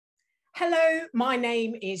Hello, my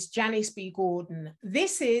name is Janice B. Gordon.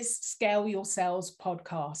 This is Scale Your Sales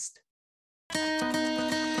podcast.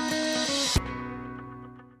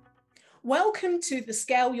 Welcome to the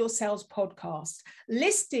Scale Your Sales podcast,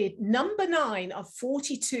 listed number 9 of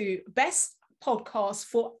 42 best podcasts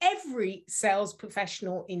for every sales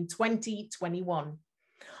professional in 2021.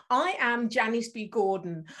 I am Janice B.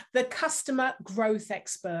 Gordon, the customer growth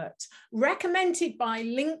expert, recommended by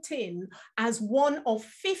LinkedIn as one of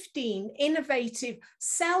 15 innovative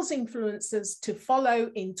sales influencers to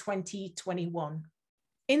follow in 2021.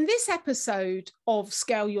 In this episode of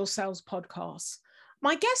Scale Your Sales podcast,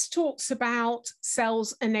 my guest talks about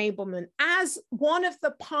sales enablement as one of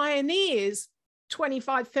the pioneers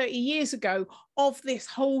 25, 30 years ago of this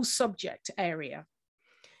whole subject area.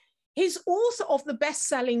 He's author of the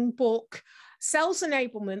best-selling book, Sales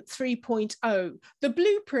Enablement 3.0, the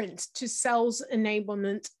blueprint to sales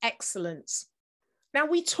enablement excellence. Now,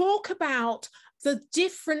 we talk about the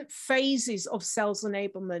different phases of sales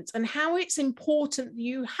enablement and how it's important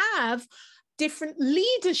you have different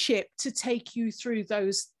leadership to take you through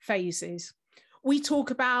those phases. We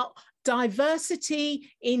talk about diversity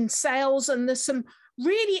in sales, and there's some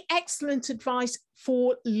really excellent advice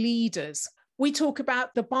for leaders. We talk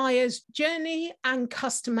about the buyer's journey and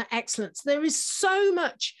customer excellence. There is so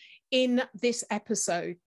much in this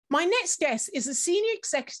episode. My next guest is a senior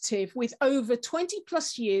executive with over 20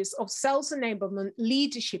 plus years of sales enablement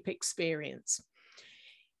leadership experience.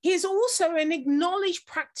 He is also an acknowledged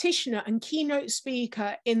practitioner and keynote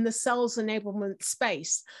speaker in the sales enablement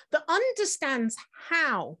space that understands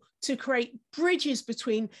how to create bridges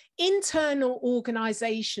between internal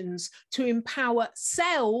organizations to empower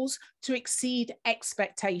sales to exceed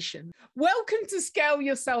expectation. Welcome to Scale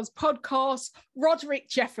Your Sales podcast, Roderick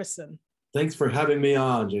Jefferson. Thanks for having me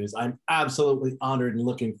on, James. I'm absolutely honored and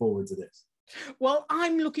looking forward to this. Well,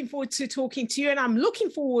 I'm looking forward to talking to you, and I'm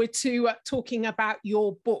looking forward to talking about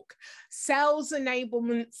your book, Sales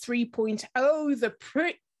Enablement 3.0,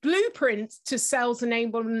 the blueprint to sales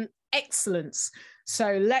enablement excellence.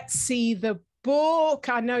 So let's see the book.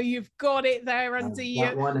 I know you've got it there under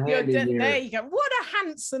your there you go. What a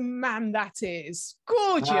handsome man that is.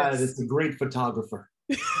 Gorgeous. It's a great photographer.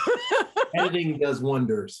 Editing does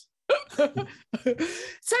wonders. So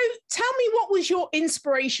tell me, what was your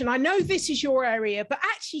inspiration? I know this is your area, but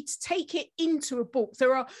actually to take it into a book.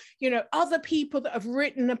 There are, other people that have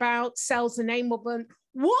written about sales enablement.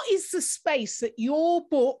 What is the space that your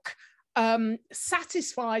book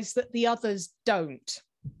satisfies that the others don't?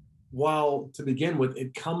 Well, to begin with,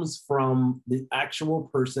 it comes from the actual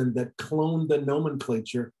person that cloned the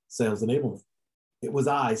nomenclature sales enablement. It was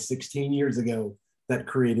I, 16 years ago, that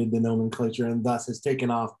created the nomenclature and thus has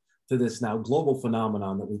taken off to this now global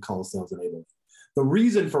phenomenon that we call sales enablement. The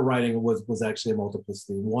reason for writing it was actually a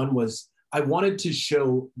multiplicity. One was I wanted to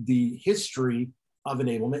show the history of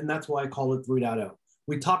enablement, and that's why I call it 3.0.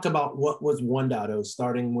 We talked about what was 1.0,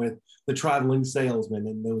 starting with the traveling salesman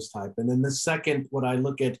and those type. And then the second, what I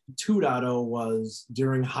look at 2.0 was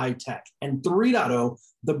during high tech. And 3.0,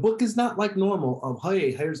 the book is not like normal of,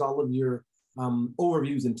 hey, here's all of your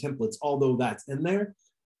overviews and templates, although that's in there.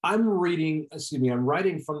 I'm writing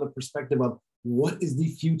from the perspective of what is the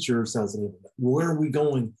future of sales enablement? Where are we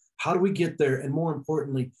going? How do we get there? And more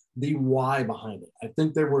importantly, the why behind it. I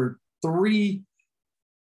think there were 3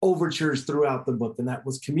 overtures throughout the book, and that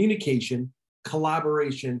was communication,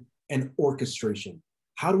 collaboration, and orchestration.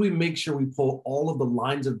 How do we make sure we pull all of the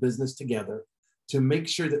lines of business together to make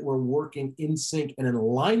sure that we're working in sync and in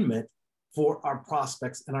alignment for our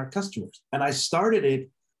prospects and our customers? And I started it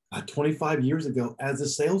 25 years ago as a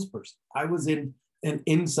salesperson. I was in an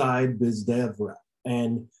inside biz dev rep,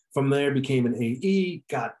 and from there became an AE,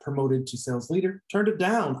 got promoted to sales leader, turned it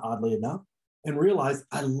down, oddly enough, and realized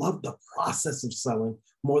I loved the process of selling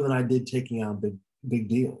more than I did taking on big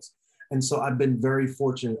deals. And so I've been very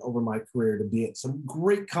fortunate over my career to be at some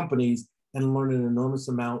great companies and learn an enormous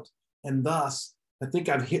amount. And thus, I think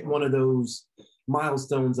I've hit one of those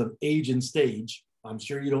milestones of age and stage. I'm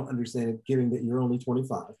sure you don't understand it, given that you're only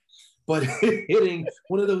 25, but hitting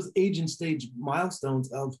one of those age and stage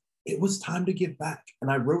milestones of it was time to give back.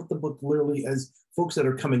 And I wrote the book literally as folks that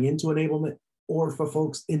are coming into enablement, or for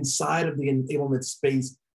folks inside of the enablement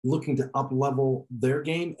space looking to up-level their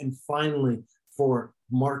game, and finally for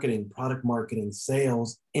marketing, product marketing,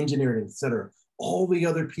 sales, engineering, et cetera, all the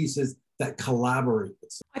other pieces that collaborate.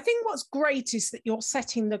 I think what's great is that you're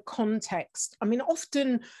setting the context. I mean,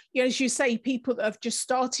 often, as you say, people that have just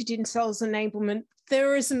started in sales enablement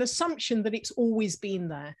there is an assumption that it's always been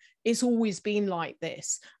there. It's always been like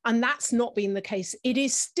this. And that's not been the case. It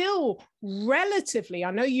is still relatively,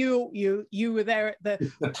 I know you were there at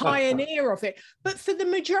the pioneer of it, but for the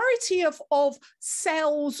majority of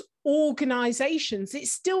sales organizations,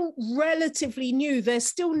 it's still relatively new. They're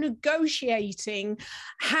still negotiating.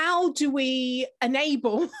 How do we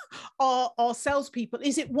enable our salespeople?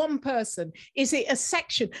 Is it one person? Is it a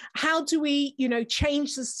section? How do we,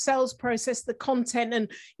 change the sales process, the content,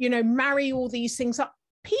 and, marry all these things up?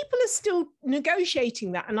 People are still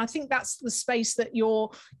negotiating that. And I think that's the space that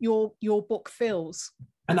your book fills.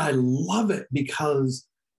 And I love it because,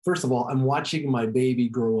 first of all, I'm watching my baby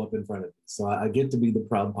grow up in front of me. So I get to be the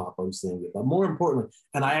proud papa who's saying it. But more importantly,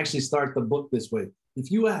 and I actually start the book this way,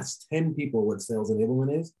 if you ask 10 people what sales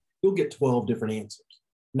enablement is, you'll get 12 different answers.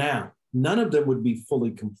 Now, none of them would be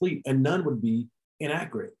fully complete and none would be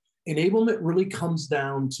inaccurate. Enablement really comes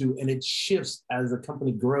down to, and it shifts as a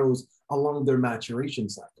company grows along their maturation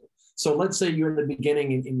cycle. So let's say you're in the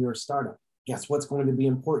beginning in your startup. Guess what's going to be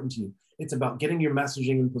important to you? It's about getting your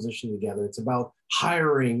messaging and position together. It's about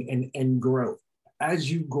hiring and growth.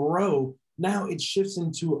 As you grow, now it shifts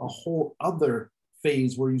into a whole other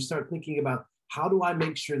phase where you start thinking about, how do I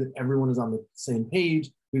make sure that everyone is on the same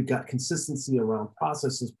page? We've got consistency around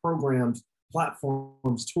processes, programs,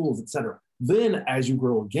 platforms, tools, et cetera. Then as you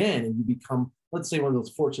grow again and you become, let's say, one of those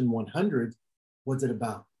Fortune 100, what's it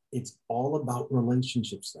about? It's all about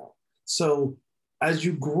relationships now. So as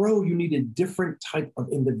you grow, you need a different type of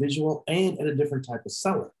individual and a different type of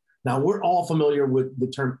seller. Now, we're all familiar with the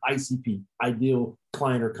term ICP, ideal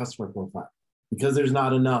client or customer profile. Because there's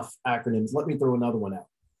not enough acronyms, let me throw another one out.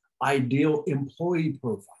 Ideal employee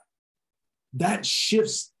profile. That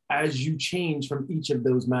shifts as you change from each of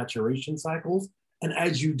those maturation cycles. And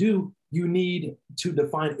as you do, you need to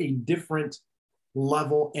define a different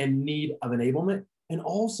level and need of enablement, and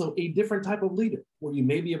also a different type of leader, where you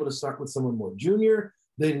may be able to start with someone more junior,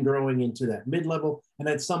 then growing into that mid-level. And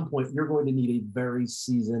at some point, you're going to need a very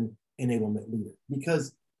seasoned enablement leader.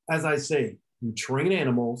 Because as I say, you train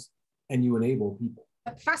animals and you enable people.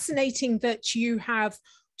 Fascinating that you have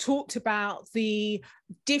talked about the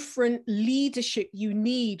different leadership you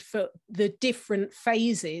need for the different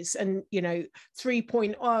phases and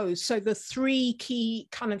 3.0, so the three key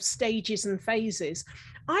kind of stages and phases.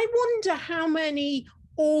 I wonder how many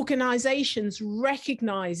organizations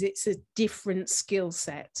recognize it's a different skill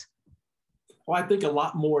set. Well, I think a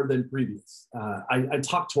lot more than previous. I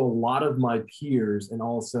talked to a lot of my peers and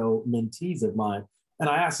also mentees of mine, and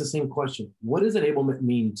I asked the same question: what does enablement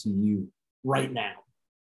mean to you right now?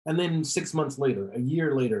 And then 6 months later, a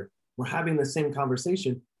year later, we're having the same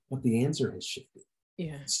conversation, but the answer has shifted.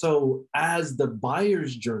 Yeah. So as the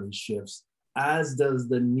buyer's journey shifts, as does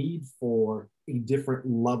the need for a different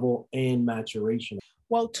level and maturation.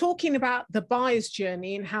 Well, talking about the buyer's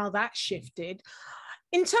journey and how that shifted,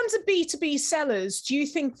 in terms of B2B sellers, do you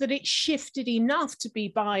think that it shifted enough to be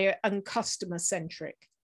buyer and customer centric?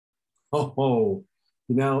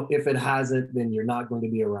 If it hasn't, then you're not going to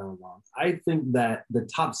be around long. I think that the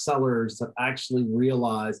top sellers have actually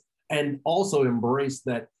realized and also embraced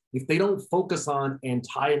that if they don't focus on and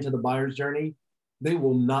tie into the buyer's journey, they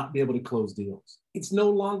will not be able to close deals. It's no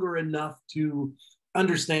longer enough to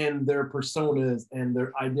understand their personas and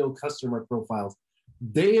their ideal customer profiles.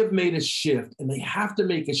 They have made a shift, and they have to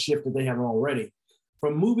make a shift if they haven't already,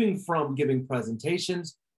 from moving from giving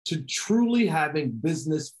presentations to truly having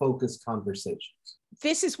business-focused conversations.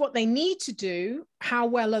 This is what they need to do. How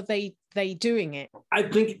well are they doing it? I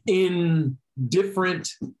think in different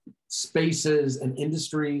spaces and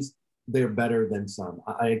industries, they're better than some.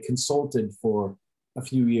 I consulted for a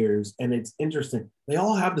few years, and it's interesting. They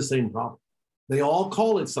all have the same problem. They all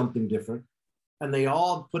call it something different, and they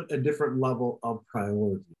all put a different level of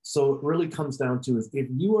priority. So it really comes down to is if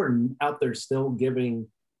you are out there still giving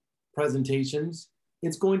presentations,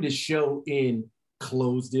 it's going to show in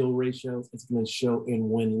closed deal ratios. It's going to show in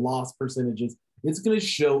win-loss percentages. It's going to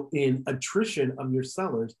show in attrition of your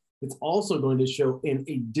sellers. It's also going to show in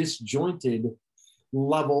a disjointed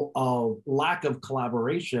level of lack of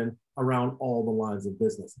collaboration around all the lines of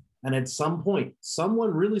business. And at some point,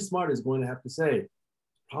 someone really smart is going to have to say,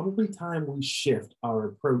 probably time we shift our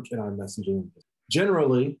approach and our messaging.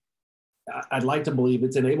 Generally, I'd like to believe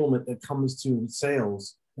it's enablement that comes to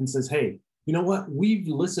sales and says, hey, you know what? We've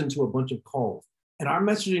listened to a bunch of calls, and our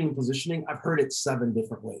messaging and positioning, I've heard it 7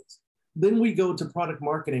 different ways. Then we go to product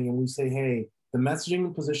marketing and we say, hey, the messaging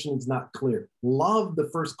and positioning is not clear. Love the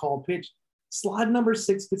first call pitch. Slide number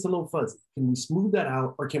 6 gets a little fuzzy. Can we smooth that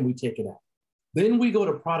out, or can we take it out? Then we go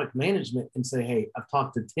to product management and say, hey, I've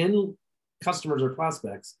talked to 10 customers or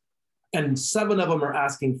prospects. and 7 of them are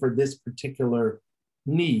asking for this particular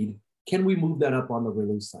need, can we move that up on the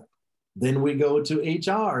release cycle? Then we go to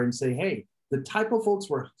HR and say, hey, the type of folks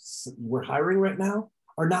we're hiring right now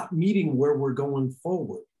are not meeting where we're going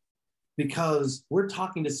forward, because we're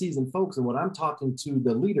talking to seasoned folks, and when I'm talking to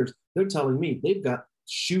the leaders, they're telling me they've got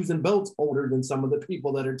shoes and belts older than some of the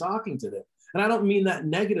people that are talking to them. And I don't mean that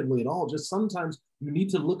negatively at all. Just sometimes you need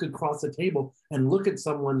to look across the table and look at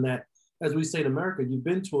someone that, as we say in America, you've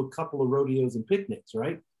been to a couple of rodeos and picnics,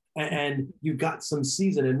 right? And you've got some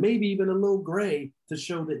season and maybe even a little gray to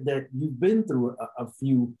show that you've been through a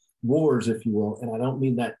few wars, if you will. And I don't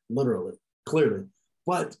mean that literally, clearly,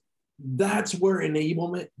 but that's where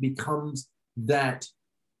enablement becomes that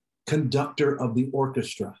conductor of the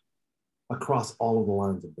orchestra across all of the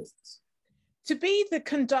lines of business. To be the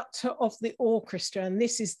conductor of the orchestra, and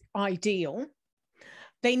this is ideal,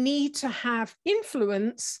 they need to have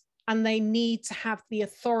influence and they need to have the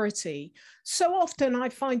authority. So often I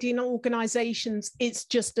find in organizations, it's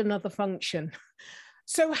just another function.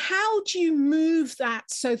 So how do you move that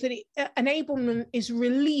so that enablement is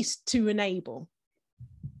released to enable?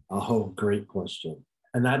 Oh, great question.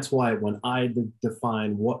 And that's why when I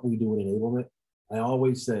define what we do in enablement, I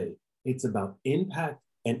always say it's about impact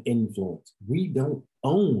and influence. We don't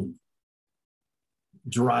own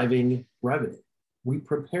driving revenue. We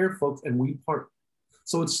prepare folks and we partner.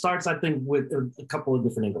 So it starts, I think, with a couple of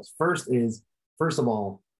different angles. First of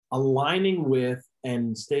all, aligning with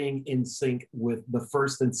and staying in sync with the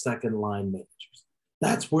first and second line managers.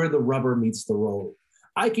 That's where the rubber meets the road.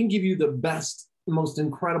 I can give you the best, most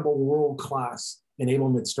incredible world-class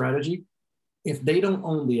enablement strategy. If they don't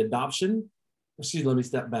own the adoption, let me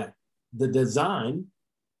step back. The design,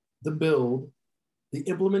 the build, the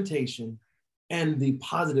implementation, and the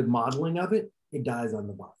positive modeling of it, it dies on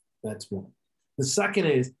the vine. That's one. The second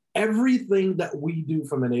is everything that we do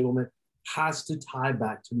from enablement has to tie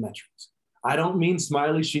back to metrics. I don't mean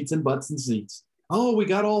smiley sheets and butts and seats. Oh, we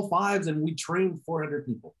got all 5s and we trained 400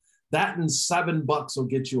 people. That and $7 will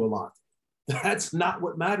get you a lot. That's not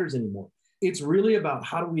what matters anymore. It's really about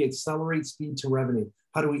how do we accelerate speed to revenue?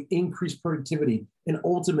 How do we increase productivity? And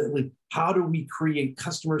ultimately, how do we create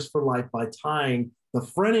customers for life by tying the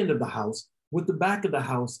front end of the house with the back of the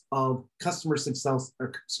house of customer success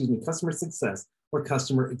or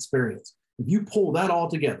customer experience? If you pull that all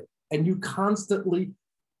together and you constantly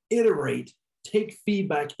iterate, take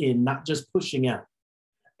feedback in, not just pushing out,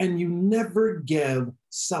 and you never give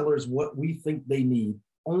sellers what we think they need,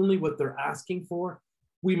 only what they're asking for,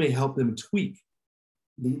 we may help them tweak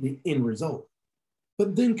the end result.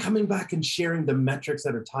 But then coming back and sharing the metrics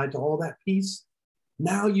that are tied to all that piece,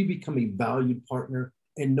 now you become a valued partner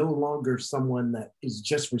and no longer someone that is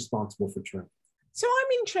just responsible for training. So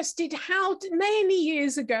I'm interested, many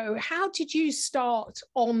years ago, how did you start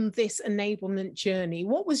on this enablement journey?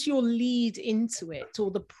 What was your lead into it,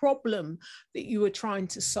 or the problem that you were trying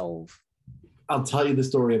to solve? I'll tell you the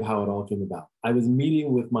story of how it all came about. I was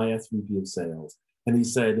meeting with my SVP of sales, and he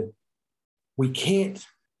said, we can't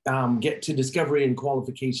get to discovery and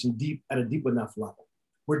qualification at a deep enough level.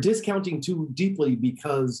 We're discounting too deeply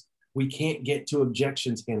because we can't get to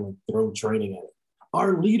objections handling. Throw training at it.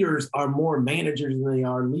 Our leaders are more managers than they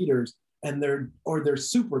are leaders, and they're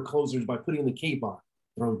super closers by putting the cape on.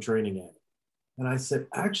 Throw training at it. And I said,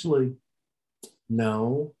 actually,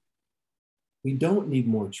 no, we don't need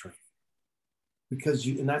more training. Because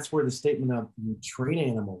and that's where the statement of you train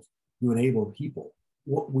animals, you enable people.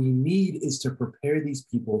 What we need is to prepare these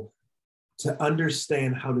people to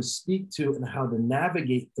understand how to speak to and how to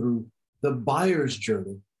navigate through the buyer's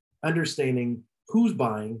journey, understanding who's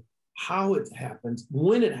buying, how it happens,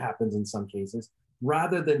 when it happens in some cases,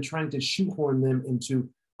 rather than trying to shoehorn them into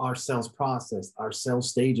our sales process, our sales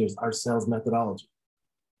stages, our sales methodology,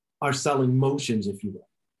 our selling motions, if you will.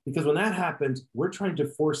 Because when that happens, we're trying to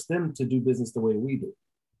force them to do business the way we do.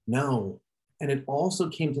 No. And it also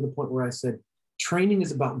came to the point where I said, training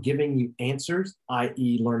is about giving you answers,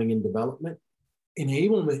 i.e. learning and development.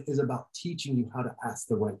 Enablement is about teaching you how to ask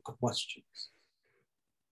the right questions.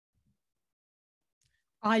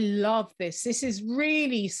 I love this. This is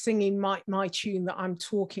really singing my tune that I'm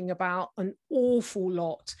talking about an awful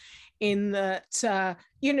lot, in that,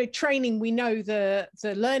 training, we know the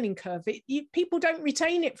learning curve, people don't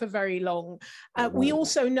retain it for very long. We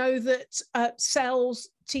also know that sales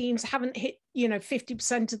teams haven't hit,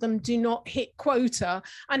 50% of them do not hit quota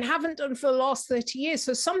and haven't done for the last 30 years.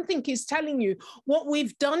 So something is telling you what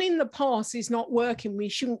we've done in the past is not working. We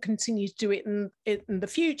shouldn't continue to do it in the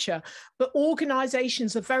future. But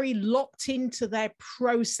organizations are very locked into their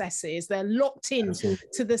processes. They're locked in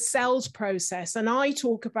to the sales process. And I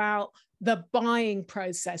talk about the buying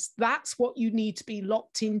process. That's what you need to be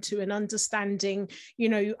locked into, and understanding, you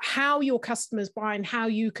know, how your customers buy and how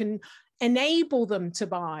you can enable them to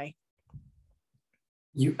buy.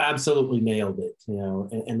 You absolutely nailed it, you know,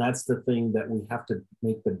 and that's the thing that we have to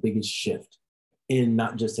make the biggest shift in,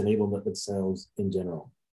 not just enablement, but sales in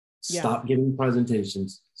general. Stop giving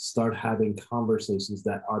presentations, start having conversations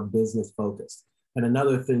that are business focused. And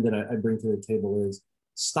another thing that I bring to the table is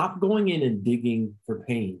stop going in and digging for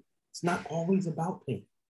pain. It's not always about pain.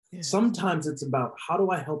 Yeah. Sometimes it's about how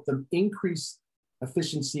do I help them increase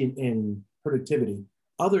efficiency and productivity.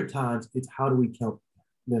 Other times it's how do we help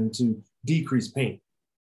them to decrease pain.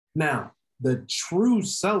 Now, the true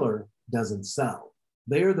seller doesn't sell.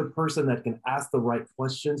 They're the person that can ask the right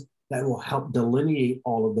questions that will help delineate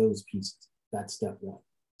all of those pieces. That's step one.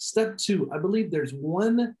 Step two, I believe there's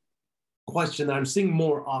one question that I'm seeing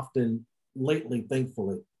more often lately,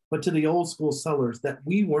 thankfully, but to the old school sellers that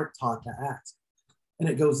we weren't taught to ask. And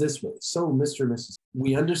it goes this way. So, Mr. and Mrs.,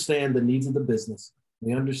 we understand the needs of the business.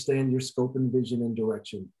 We understand your scope and vision and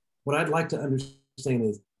direction. What I'd like to understand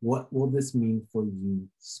is, what will this mean for you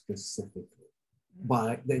specifically?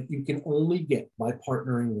 That you can only get by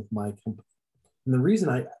partnering with my company. And the reason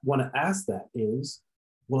I want to ask that is,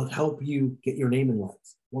 will it help you get your name in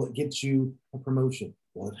lights? Will it get you a promotion?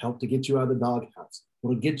 Will it help to get you out of the doghouse?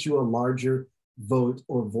 Will it get you a larger vote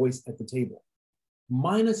or voice at the table?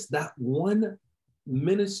 Minus that one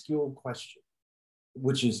minuscule question,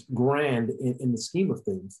 which is grand in the scheme of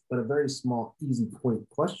things, but a very small, easy point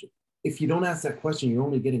question. If you don't ask that question, you're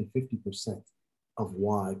only getting 50% of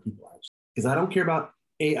why people actually. Because I don't care about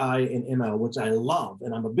AI and ML, which I love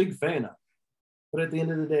and I'm a big fan of. But at the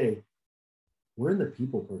end of the day, we're in the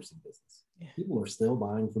people person business. Yeah. People are still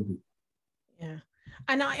buying from people. Yeah.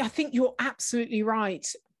 And I think you're absolutely right.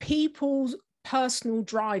 People's personal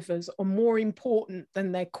drivers are more important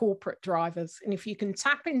than their corporate drivers. And if you can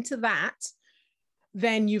tap into that,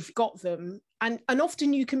 then you've got them. And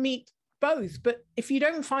often you can meet both. But if you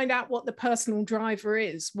don't find out what the personal driver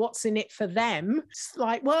is, what's in it for them, it's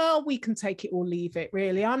like, well, we can take it or leave it,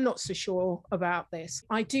 really. I'm not so sure about this.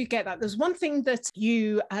 I do get that. There's one thing that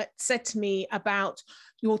you said to me about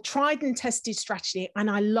your tried and tested strategy, and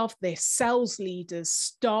I love this. Sales leaders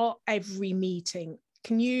start every meeting.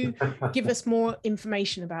 Can you give us more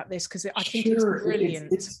information about this? Because I think it's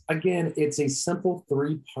brilliant. It's a simple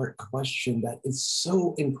 3-part question that is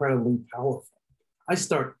so incredibly powerful. I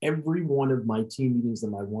start every one of my team meetings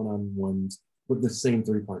and my one-on-ones with the same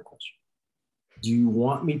 3-part question. Do you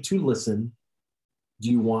want me to listen? Do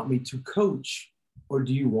you want me to coach? Or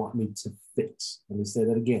do you want me to fix? Let me say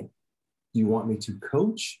that again. Do you want me to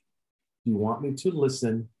coach? Do you want me to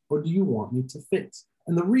listen? Or do you want me to fix?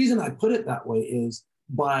 And the reason I put it that way is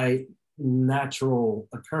by natural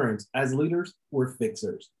occurrence, as leaders, we're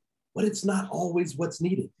fixers. But it's not always what's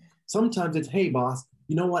needed. Sometimes it's, hey, boss,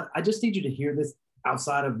 you know what? I just need you to hear this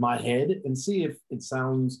outside of my head and see if it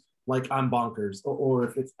sounds like I'm bonkers or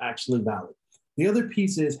if it's actually valid. The other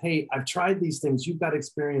piece is, hey, I've tried these things. You've got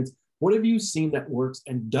experience. What have you seen that works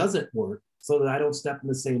and doesn't work so that I don't step in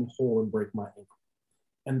the same hole and break my ankle?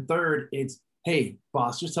 And third, it's, hey,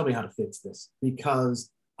 boss, just tell me how to fix this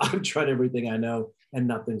because I've tried everything I know and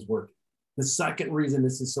nothing's working. The second reason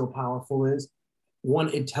this is so powerful is,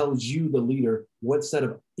 one, it tells you, the leader, what set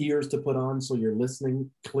of ears to put on so you're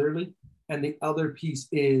listening clearly. And the other piece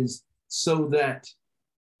is so that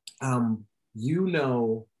you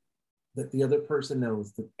know that the other person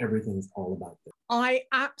knows that everything is all about them. I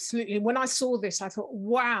absolutely, when I saw this, I thought,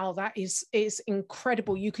 wow, that is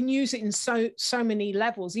incredible. You can use it in so many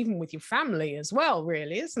levels, even with your family as well,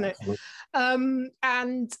 really, isn't it?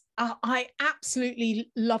 And I absolutely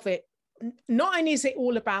love it. Not only is it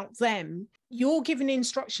all about them, you're given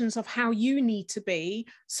instructions of how you need to be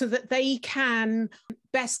so that they can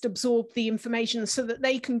best absorb the information so that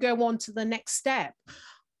they can go on to the next step.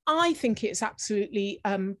 I think it's absolutely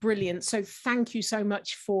brilliant. So thank you so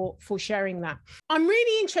much for sharing that. I'm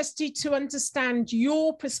really interested to understand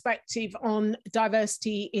your perspective on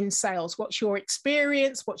diversity in sales. What's your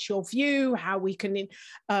experience? What's your view? How we can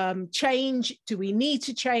change? Do we need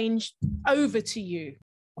to change? Over to you.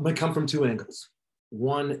 I'm going to come from 2 angles.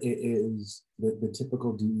 One is the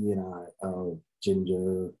typical DE&I of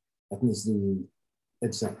gender, ethnicity,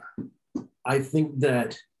 etc. I think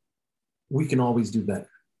that we can always do better.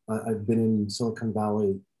 I've been in Silicon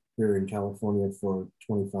Valley here in California for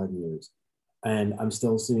 25 years, and I'm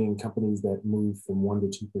still seeing companies that move from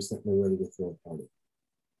 1% to 2% and they're ready to throw a party.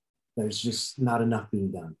 There's just not enough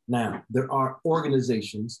being done. Now, there are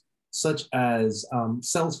organizations such as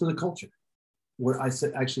Sales for the Culture, where I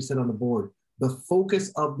actually sit on the board. The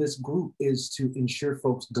focus of this group is to ensure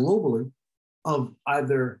folks globally of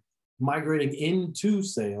either migrating into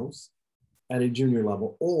sales at a junior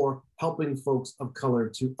level or helping folks of color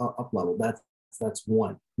to up level. That's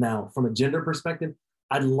one. Now, from a gender perspective,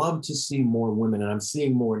 I'd love to see more women, and I'm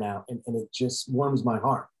seeing more now, and it just warms my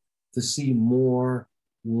heart to see more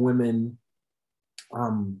women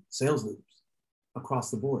sales leaders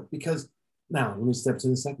across the board. Because now, let me step to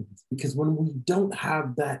the second piece. Because when we don't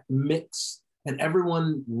have that mix and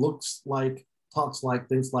everyone looks like, talks like,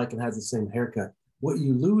 thinks like, and has the same haircut, what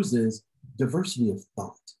you lose is diversity of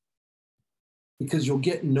thought. Because you'll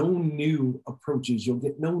get no new approaches, you'll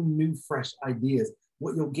get no new fresh ideas.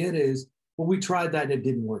 What you'll get is, well, we tried that and it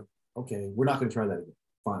didn't work. Okay, we're not gonna try that again.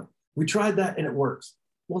 Fine. We tried that and it works.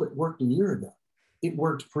 Well, it worked a year ago. It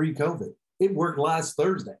worked pre-COVID. It worked last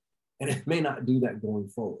Thursday. And it may not do that going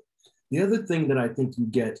forward. The other thing that I think you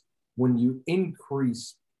get when you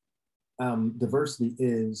increase diversity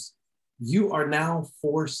is you are now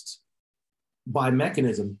forced by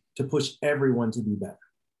mechanism to push everyone to be better.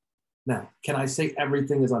 Now, can I say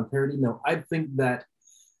everything is on parity? No, I think that,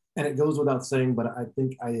 and it goes without saying, but I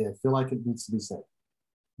feel like it needs to be said.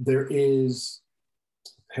 There is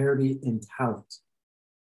parity in talent.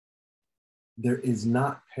 There is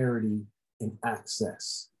not parity in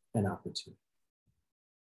access and opportunity.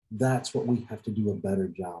 That's what we have to do a better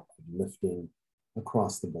job of lifting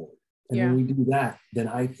across the board. And when we do that, then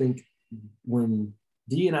I think when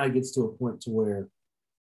D&I gets to a point to where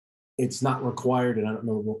it's not required, and I don't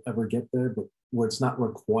know if we'll ever get there, but where it's not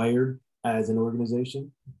required as an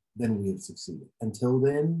organization, then we have succeeded. Until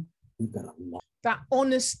then, we've got a lot. That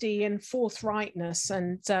honesty and forthrightness,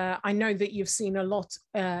 and I know that you've seen a lot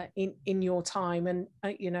in your time, and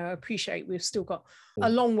appreciate we've still got a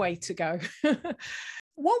long way to go.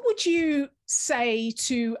 What would you say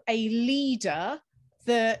to a leader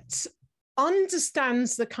that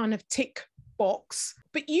understands the kind of tick box,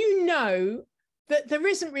 but that there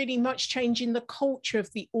isn't really much change in the culture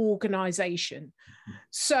of the organization?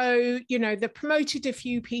 So, they promoted a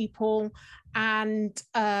few people and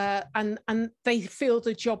they feel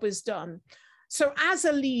the job is done. So as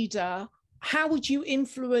a leader, how would you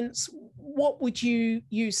influence? What would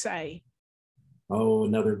you say? Oh,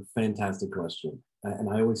 another fantastic question. And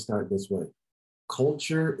I always start this way.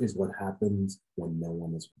 Culture is what happens when no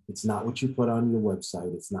one is. It's not what you put on your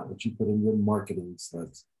website. It's not what you put in your marketing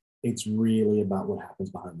slips. It's really about what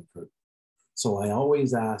happens behind the curtain. So I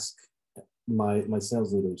always ask my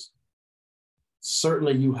sales leaders,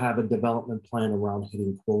 certainly you have a development plan around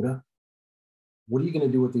hitting quota. What are you going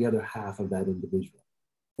to do with the other half of that individual?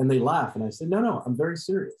 And they laugh. And I say, no, I'm very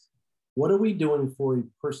serious. What are we doing for a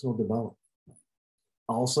personal development?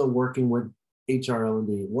 Also working with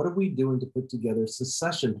HR&D. What are we doing to put together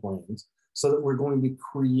succession plans so that we're going to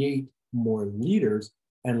create more leaders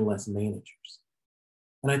and less managers?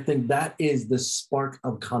 And I think that is the spark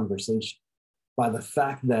of conversation, by the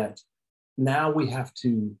fact that now we have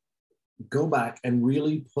to go back and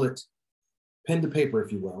really put pen to paper,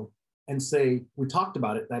 if you will, and say, we talked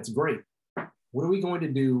about it, that's great. What are we going to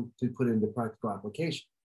do to put into practical application?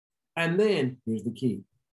 And then here's the key,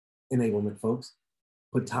 enablement, folks.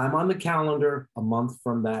 Put time on the calendar a month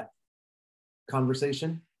from that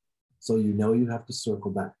conversation, so you have to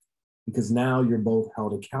circle back, because now you're both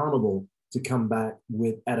held accountable to come back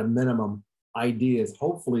with, at a minimum, ideas,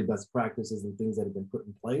 hopefully best practices and things that have been put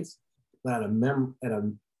in place. But at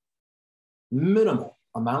a minimal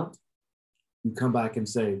amount, you come back and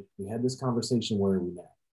say, we had this conversation, where are we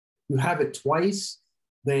now? You have it twice,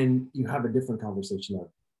 then you have a different conversation of,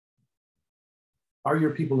 are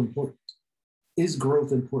your people important? Is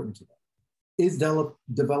growth important to them? Is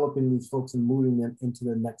developing these folks and moving them into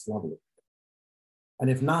the next level? And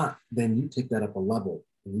if not, then you take that up a level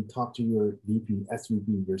and you talk to your VP,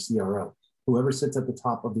 SVP, your CRO, whoever sits at the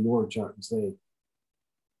top of the org chart, and say,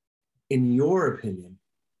 in your opinion,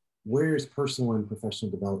 where is personal and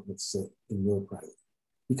professional development sit in your priority?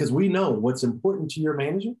 Because we know what's important to your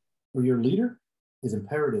manager or your leader is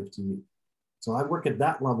imperative to you. So I work at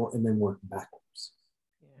that level and then work backwards.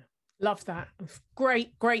 Love that.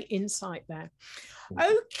 Great insight there.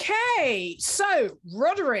 Okay, so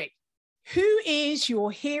Roderick, who is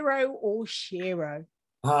your hero or shero?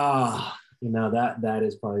 That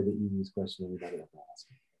is probably the easiest question anybody ever asked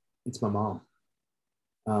me. It's my mom.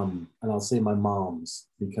 And I'll say my mom's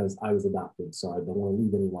because I was adopted, so I don't want to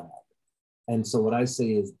leave anyone out. And so what I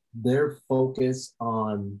say is their focus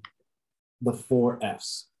on the 4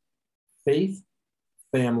 F's: faith,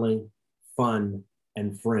 family, fun,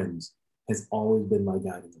 and friends has always been my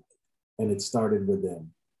guiding light. And it started with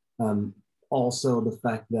them. Also, the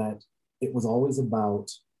fact that it was always about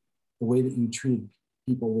the way that you treat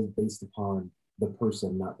people was based upon the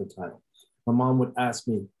person, not the title. My mom would ask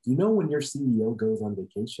me, do you know when your CEO goes on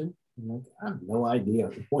vacation? I'm like, I have no idea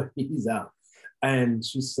when he's out. And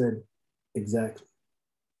she said, exactly.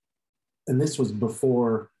 And this was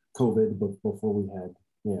before COVID, but before we had,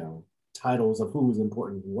 titles of who was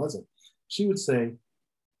important and who wasn't. She would say,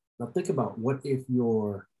 now think about what if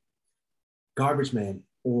your garbage man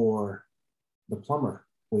or the plumber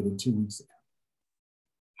waited 2 weeks ago?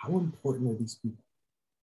 How important are these people?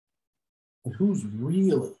 And who's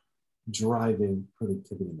really driving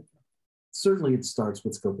productivity in the company? Certainly it starts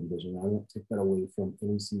with scope and vision. I won't take that away from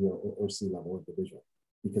any CEO or C-level individual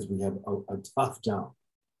because we have a tough job.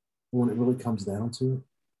 But when it really comes down to it,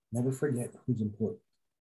 never forget who's important.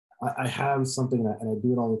 I have something, and I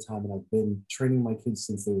do it all the time, and I've been training my kids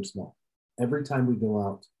since they were small. Every time we go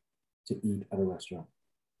out to eat at a restaurant,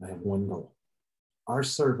 I have one goal. Our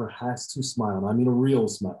server has to smile, and I mean a real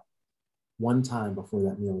smile, one time before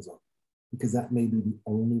that meal is over, because that may be the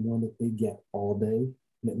only one that they get all day,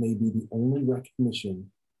 and it may be the only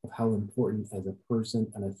recognition of how important as a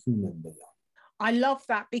person and a human they are. I love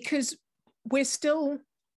that, because we're still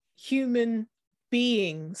human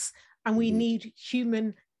beings and we need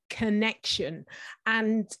human connection.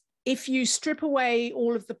 And if you strip away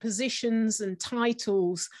all of the positions and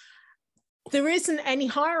titles, there isn't any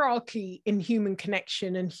hierarchy in human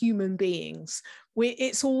connection and human beings.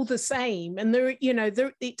 It's all the same, and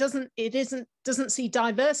it doesn't see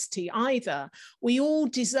diversity either. We all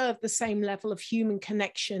deserve the same level of human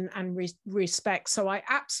connection and respect. So I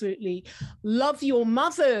absolutely love your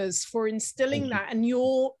mothers for instilling that, and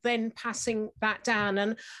you're then passing that down.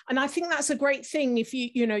 And I think that's a great thing. If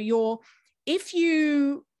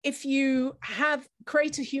you have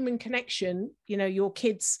create a human connection, your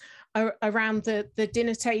kids are around the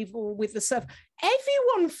dinner table with the serve,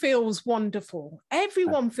 everyone feels wonderful.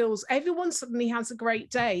 Everyone suddenly has a great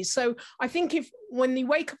day. So I think when you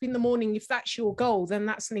wake up in the morning, if that's your goal, then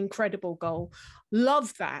that's an incredible goal.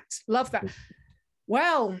 Love that.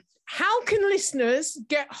 Well, how can listeners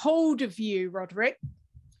get hold of you, Roderick?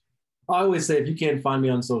 I always say, if you can't find me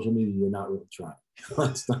on social media, you're not really trying.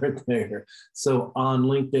 Let's start there. So on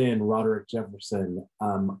LinkedIn, Roderick Jefferson,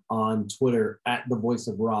 on Twitter at The Voice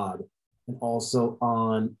of Rod, and also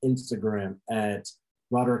on Instagram at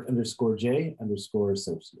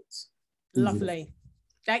Roderick_J_Associates. Lovely.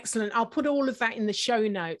 Excellent. I'll put all of that in the show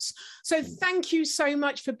notes. So thank you so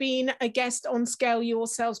much for being a guest on Scale Your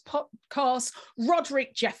Sales podcast,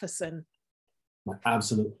 Roderick Jefferson. My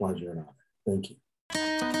absolute pleasure and honor. Thank you.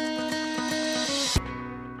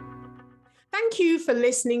 Thank you for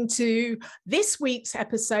listening to this week's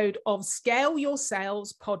episode of Scale Your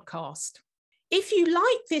Sales podcast. If you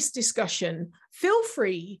like this discussion, feel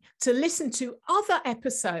free to listen to other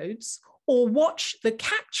episodes or watch the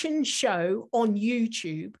captioned show on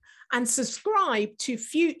YouTube and subscribe to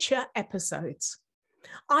future episodes.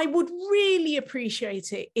 I would really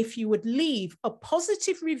appreciate it if you would leave a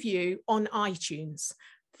positive review on iTunes.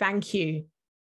 Thank you.